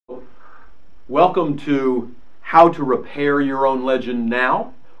Welcome to How to Repair Your Own Legend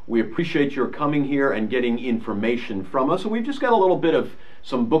Now. We appreciate your coming here and getting information from us. And we've just got a little bit of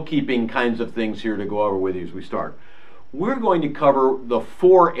some bookkeeping kinds of things here to go over with you as we start. We're going to cover the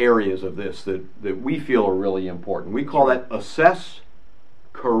 4 areas of this that we feel are really important. We call that assess,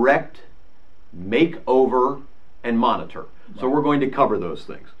 correct, make over, and monitor. So we're going to cover those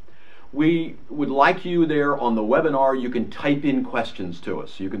things. We would like you there on the webinar, you can type in questions to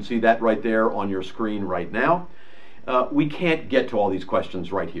us. You can see that right there on your screen right now. We can't get to all these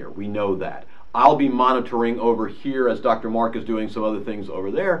questions right here. We know that. I'll be monitoring over here as Dr. Mark is doing some other things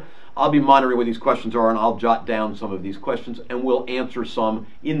over there. I'll be monitoring what these questions are, and I'll jot down some of these questions, and we'll answer some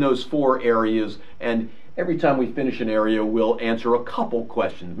in those 4 areas. And every time we finish an area, we'll answer a couple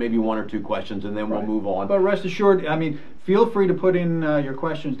questions, maybe 1 or 2 questions, and then we'll move on. But rest assured, I mean, feel free to put in your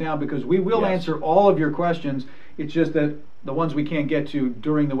questions now, because we will answer all of your questions. It's just that the ones we can't get to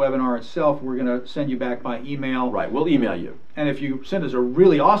during the webinar itself, we're going to send you back by email. Right, we'll email you. And if you send us a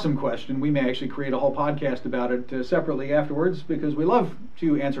really awesome question, we may actually create a whole podcast about it separately afterwards, because we love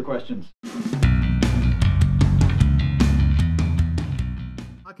to answer questions.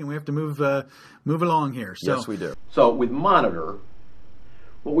 And we have to move along here. So. Yes, we do. So with monitor,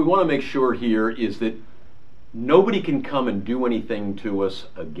 what we want to make sure here is that nobody can come and do anything to us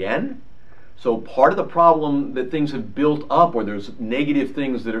again. So part of the problem that things have built up, or there's negative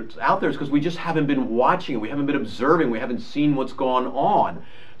things that are out there, is because we just haven't been watching, we haven't been observing, we haven't seen what's gone on.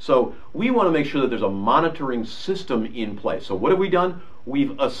 So we want to make sure that there's a monitoring system in place. So what have we done?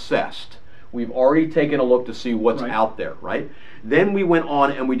 We've assessed. We've already taken a look to see what's out there, right? Then we went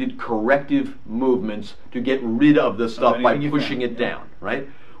on and we did corrective movements to get rid of the stuff by pushing it down, right?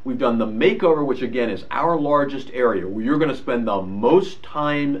 We've done the makeover, which again is our largest area, where you're going to spend the most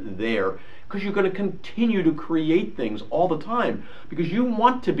time there, because you're going to continue to create things all the time, because you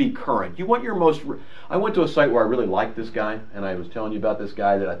want to be current. You want your most... I went to a site where I really liked this guy, and I was telling you about this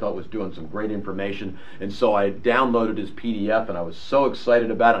guy that I thought was doing some great information, and so I downloaded his PDF, and I was so excited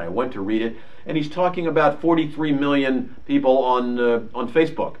about it, and I went to read it, and he's talking about 43 million people on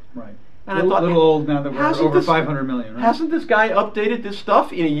Facebook. Right. And I thought, a little old now that we're over 500 million, right? Hasn't this guy updated this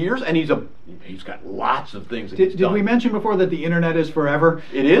stuff in years? And he's got lots of things that he's done. Did we mention before that the internet is forever?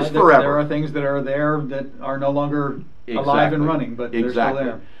 It is forever. There are things that are there that are no longer alive and running, but they're still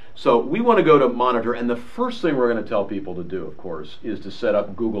there. So we want to go to monitor, and the first thing we're going to tell people to do, of course, is to set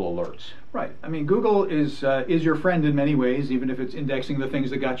up Google Alerts. Right. I mean, Google is your friend in many ways, even if it's indexing the things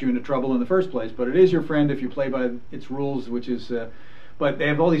that got you into trouble in the first place. But it is your friend if you play by its rules, which is... but they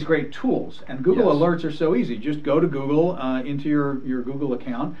have all these great tools, and Google Alerts are so easy. Just go to Google, into your Google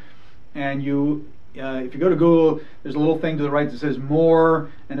account, and if you go to Google, there's a little thing to the right that says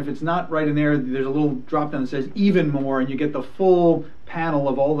more, and if it's not right in there, there's a little drop down that says even more, and you get the full panel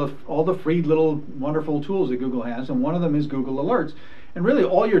of all the free little wonderful tools that Google has, and one of them is Google Alerts. And really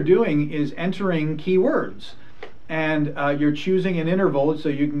all you're doing is entering keywords, and you're choosing an interval, so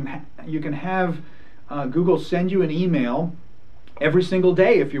you can have Google send you an email every single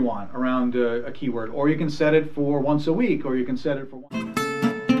day if you want around a keyword, or you can set it for once a week, or you can set it for one.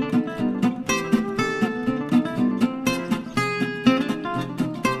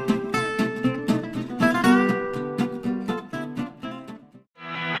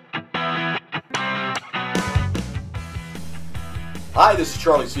 Hi, this is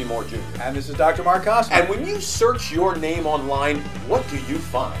Charlie Seymour Jr. And this is Dr. Mark Osman. And when you search your name online, what do you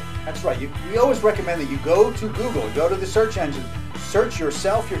find? That's right. We always recommend that you go to Google, go to the search engine, search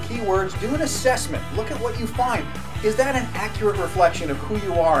yourself, your keywords, do an assessment, look at what you find. Is that an accurate reflection of who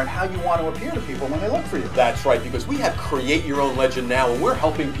you are and how you want to appear to people when they look for you? That's right, because we have Create Your Own Legend now, and we're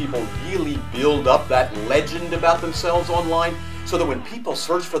helping people really build up that legend about themselves online, so that when people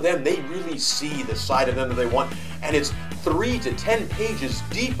search for them, they really see the side of them that they want. And it's 3 to 10 pages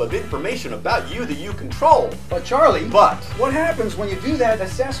deep of information about you that you control. But Charlie, what happens when you do that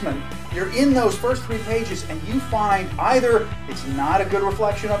assessment? You're in those first 3 pages and you find either it's not a good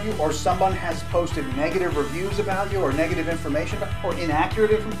reflection of you, or someone has posted negative reviews about you, or negative information, or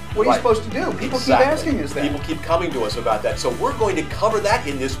inaccurate information. What are you supposed to do? People keep asking us that. People keep coming to us about that. So we're going to cover that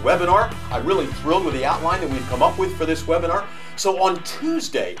in this webinar. I'm really thrilled with the outline that we've come up with for this webinar. So on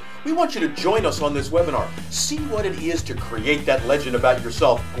Tuesday, we want you to join us on this webinar. See what it is to create that legend about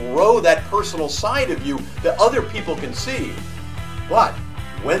yourself. Grow that personal side of you that other people can see. But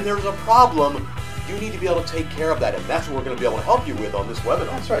when there's a problem, you need to be able to take care of that, and that's what we're going to be able to help you with on this webinar.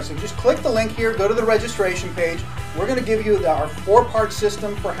 That's right. So just click the link here, go to the registration page. We're going to give you our 4-part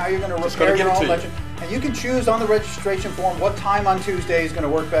system for how you're going to repair your own legend. And you can choose on the registration form what time on Tuesday is going to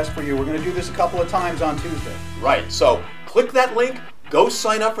work best for you. We're going to do this a couple of times on Tuesday. Right. So click that link, Go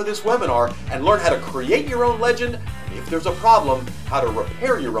sign up for this webinar and learn how to create your own legend, and if there's a problem, how to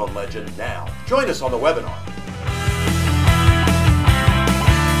repair your own legend now. Join us on the webinar.